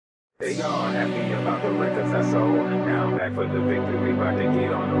They all happy about the records I sold. Now I'm back for the victory, about to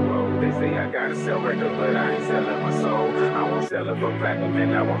get on the road. They say I gotta sell records, but I ain't selling my soul. I won't sell it for platinum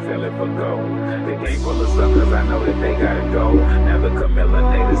and I won't sell it for gold. The game full of suckers, I know that they gotta go. Now the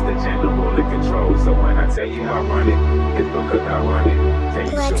Chamillionaire is the general in control. So when I tell you I run it, it's because I run it. Tell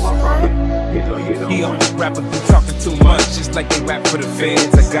you so I'm from it, you know you don't want it. Rappers be talking too much, just like they rap for the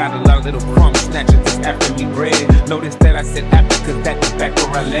feds. I got a lot of little crumb snatchers that's after me bread. Notice that I said after, cause that's back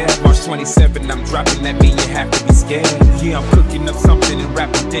where I left. March 27, I'm dropping, that mean you have to be scared. Yeah, I'm cooking up something and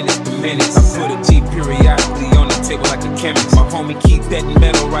rapping Dennis for minutes. I put a G periodically on the table like a chemist. My homie keep that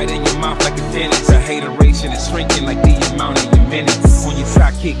metal right in your mouth like a dentist. A hateration is shrinking like the amount of your minutes. On your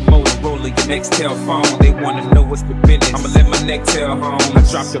sidekick Motorola, your Nextel phone, they wanna know what's the business. I'ma let my neck tell home. I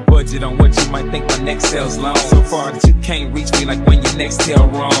dropped the budget on what you might think my next sells long. So far that you can't reach me like when your next tail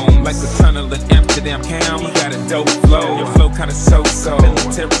wrong. Like a tunnel in Amsterdam, Cam, you got a dope flow. Your flow kinda so-so,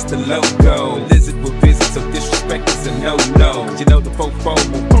 military's the logo. Lizard will visit, so disrespect is a no-no. Cause you know the fofo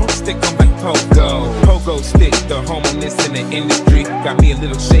will stick on like pogo. Pogo stick, the homeless in the industry. Got me a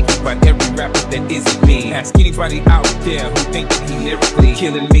little shaky by every rapper that isn't me. Ask anybody out there who think that he lyrically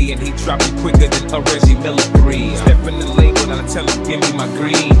killing me, and he drop it quicker than a Reggie Miller 3. Step in the label and I tell him give me my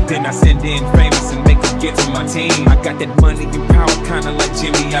green. Then I send in famous and make him get to my team. I got that money and power kinda like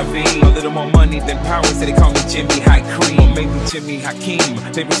Jimmy Iovine. A little more money than power, so they call me Jimmy High Cream. Or maybe Jimmy Hakeem.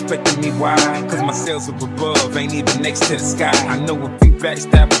 They respecting me, why? Cause my sales up above ain't even next to the sky. I know a few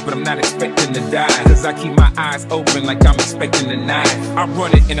backstabbers, but I'm not expecting to die. Cause I keep my eyes open like I'm expecting a knife. I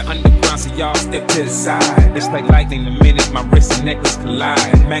run it in the underground, so y'all step to the side. It's like lightning the minute my wrist and necklace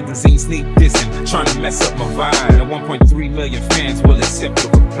collide. Magazine sneak dissing, trying to mess up my vibe. And 1.3 million fans will accept the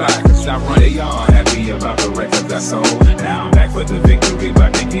reply. Cause I run it. They all happy about the records I sold. Now I'm back for the victory,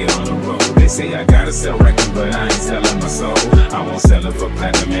 about to get on the road. They say I gotta sell records, but I ain't selling my soul. I won't sell it for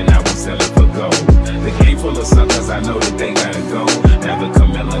platinum and I won't sell it for gold. The game full of suckers, I know that they gotta go. Now the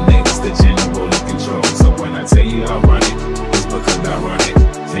Chamillionaire is the general in control. So when I tell you I run it, it's because I run it.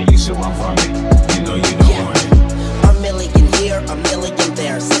 Then you should run from it, you know you don't want it. A million here, a million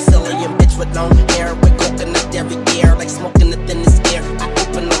there. Sicilian bitch with long hair, with coconut every year, like smoking the thinnest air. I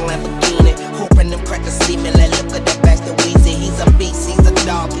open the Lamborghini, hoping them crackers see me. Like, look at that bastard Weezy. He's a beast, he's a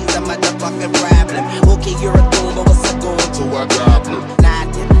dog, he's a motherfucking problem. Okay, you're a goon, but what's a goon to a goblin?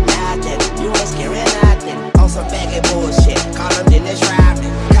 Nothing, you ain't scaring nothing. On some baggy bullshit, call him Dennis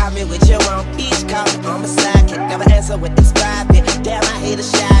Robbins. Call me with your own beach, call me on my sidekick. Never answer with this private. Damn, I hate a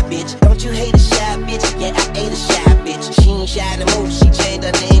shy bitch. Don't you hate a shy bitch? Yeah, I hate a shy bitch. She ain't shy to move, she changed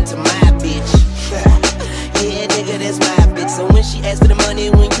her name to my bitch. Yeah, nigga, that's my bitch. So when she asks for the money,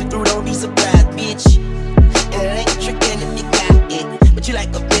 when you through, don't be surprised, bitch. And it ain't tricking if you got it. But you like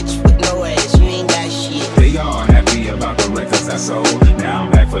a bitch with no ass, you ain't got shit. They all happy about the records I sold. Now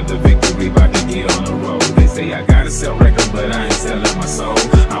I'm back for the victory, about to get on the road. They say I gotta sell records, but I ain't selling my soul.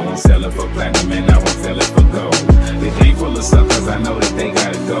 I won't sell it for platinum and I won't sell it for gold. The game full of suckers, I know that they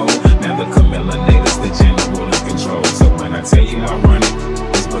gotta go. Now the Chamillionaire is the general in control. So when I tell you I run it,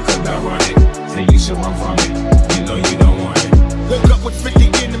 it's because I run it. Then you should run from it, you know you don't want it. Woke up with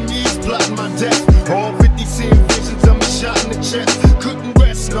 50 enemies plotting my death. All 50 seeing visions of me shot in the chest. Couldn't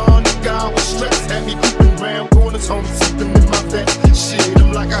rest, no nigga, I was stressed. Had me creeping round corners, homie, sipping in my vest. Shit,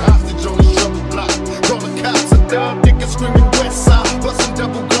 I'm like a hostage on the trouble block. Call the cops, a dumb nigga screaming west side. Busting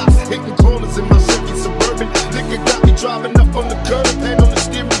double blocks, hitting corners in my Chevy Suburban. Nigga got me driving up on the curb, hand on the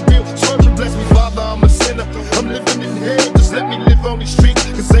steering wheel. Swerving, bless me, Father, I'm a sinner. I'm living in hell, just let me live on these streets.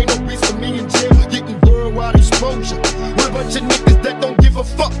 Cause ain't no peace for me in jail, getting worldwide exposure. With a bunch of niggas that don't give a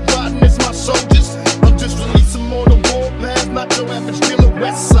fuck, riding as my soldiers. I'm just releasing them on the warpath, not your average dealer.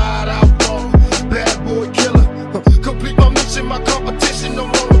 West side outlaw, bad boy killer. Complete my mission, my competition, no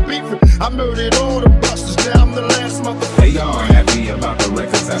longer beefing. I murdered all the busters, now I'm the last motherfucker. They all happy about the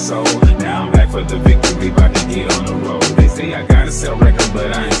records I sold. Now I'm back for the victory, about to get on the road. They say I gotta sell records,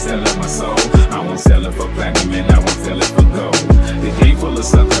 but I ain't selling my soul. I won't sell it for platinum and I won't sell it for gold. The game full of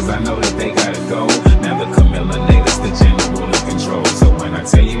suckers, I know that they gotta go. Now the Chamillionaire is the general in control. So when I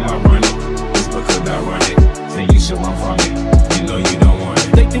tell you I run it, it's because I run it. Then you should run from it, you know you don't want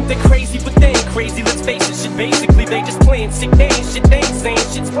it. They think they're crazy, but they ain't crazy, let's face it. Shit, basically they just playing sick, they ain't shit, they ain't saying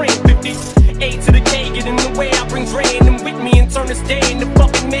shit. Spraying 50 A to the K, get in the way, I bring Dre and them with me and turn this day into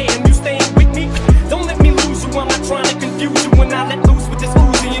fucking man. You staying with me? Don't let me lose you, I'm not trying to confuse you. When I let loose with this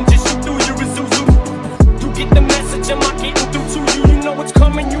Uzi and just shoot through your Isuzu. You get the message, am I getting through to you? You know what's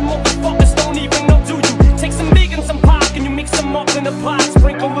coming, you motherfuckers don't even know, do you? Take some big and some pop, and you mix them up in a pot.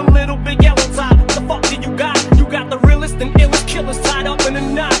 Sprinkle a little big yellow top. What the fuck do you got? You got the realest and illest killers tied up in a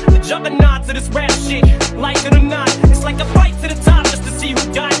knot. The juggernauts of this rap shit, like it or not, it's like a fight to the top just to see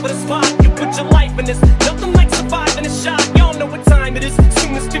who died for the spot. surviving this. Nothing like surviving a shot. Y'all know what time it is.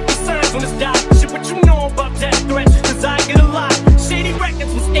 Soon as 50 signs on this dot. Shit, what you know about death threats? Cause I get a lot. Shady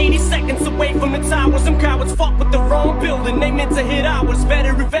Records was 80 seconds away from the towers. Some cowards fought with the wrong building. They meant to hit ours.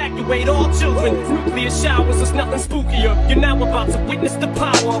 Better evacuate all children. Nuclear showers, there's nothing spookier. You're now about to witness the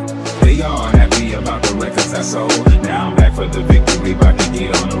power. They all happy about the records I sold. Now I'm back for the victory, about to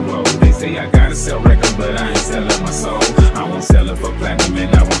get on the road. They say I gotta sell records, but I ain't selling my soul. I won't sell it for platinum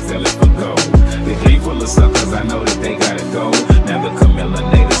and I won't sell it for gold. The game full of suckers, I know that they gotta go.